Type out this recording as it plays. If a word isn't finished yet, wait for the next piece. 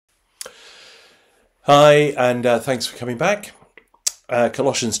Hi, and thanks for coming back.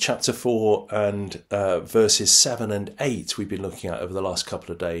 Colossians chapter 4 and verses 7 and 8 we've been looking at over the last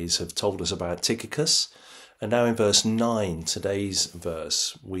couple of days have told us about Tychicus. And now in verse 9, today's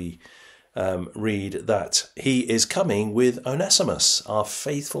verse, we read that he is coming with Onesimus, our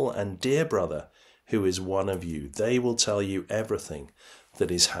faithful and dear brother, who is one of you. They will tell you everything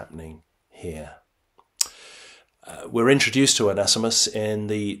that is happening here. We're introduced to Onesimus in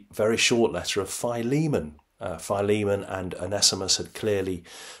the very short letter of Philemon. Philemon and Onesimus had clearly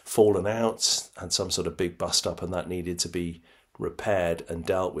fallen out, had some sort of big bust up, and that needed to be repaired and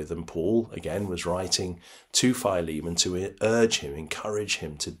dealt with. And Paul, again, was writing to Philemon to urge him, encourage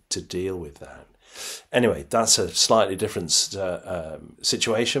him to deal with that. Anyway, that's a slightly different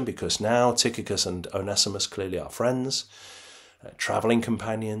situation, because now Tychicus and Onesimus clearly are friends, travelling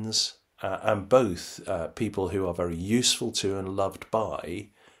companions, and both people who are very useful to and loved by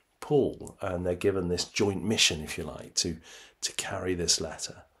Paul. And they're given this joint mission, if you like, to carry this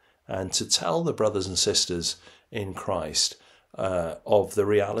letter and to tell the brothers and sisters in Christ of the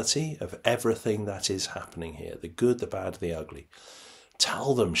reality of everything that is happening here, the good, the bad, the ugly.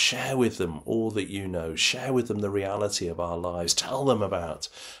 Tell them, share with them all that you know, share with them the reality of our lives, tell them about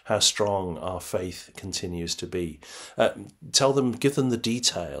how strong our faith continues to be. Tell them, give them the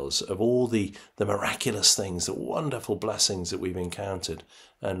details of all the miraculous things, the wonderful blessings that we've encountered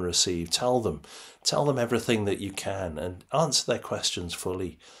and received. Tell them everything that you can and answer their questions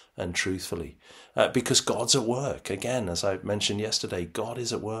fully and truthfully, because God's at work. Again, as I mentioned yesterday, God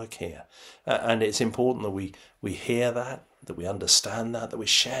is at work here, and it's important that we hear that we understand that we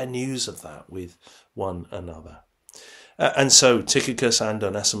share news of that with one another. And so Tychicus and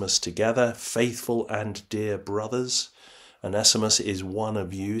Onesimus together, faithful and dear brothers. Onesimus is one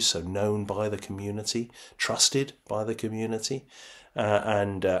of you, so known by the community, trusted by the community.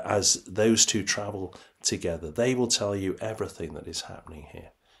 And as those two travel together, they will tell you everything that is happening here.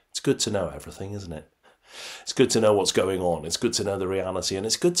 It's good to know everything, isn't it? It's good to know what's going on. It's good to know the reality. And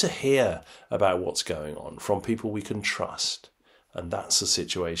it's good to hear about what's going on from people we can trust. And that's the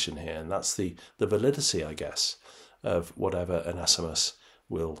situation here. And that's the validity, I guess, of whatever Onesimus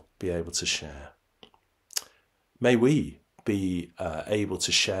will be able to share. May we be able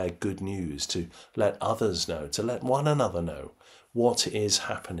to share good news, to let others know, to let one another know what is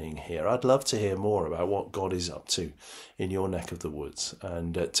happening here. I'd love to hear more about what God is up to in your neck of the woods,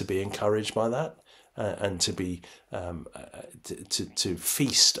 and to be encouraged by that, and to be to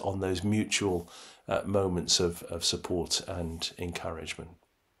feast on those mutual moments of support and encouragement.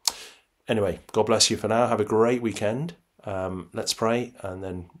 Anyway, God bless you for now. Have a great weekend. Let's pray, and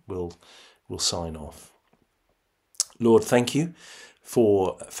then we'll sign off. Lord, thank you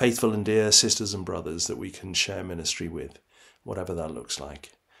for faithful and dear sisters and brothers that we can share ministry with, whatever that looks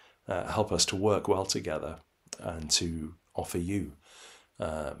like. Help us to work well together and to offer you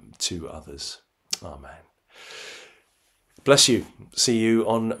to others. Amen. Bless you. See you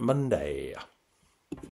on Monday.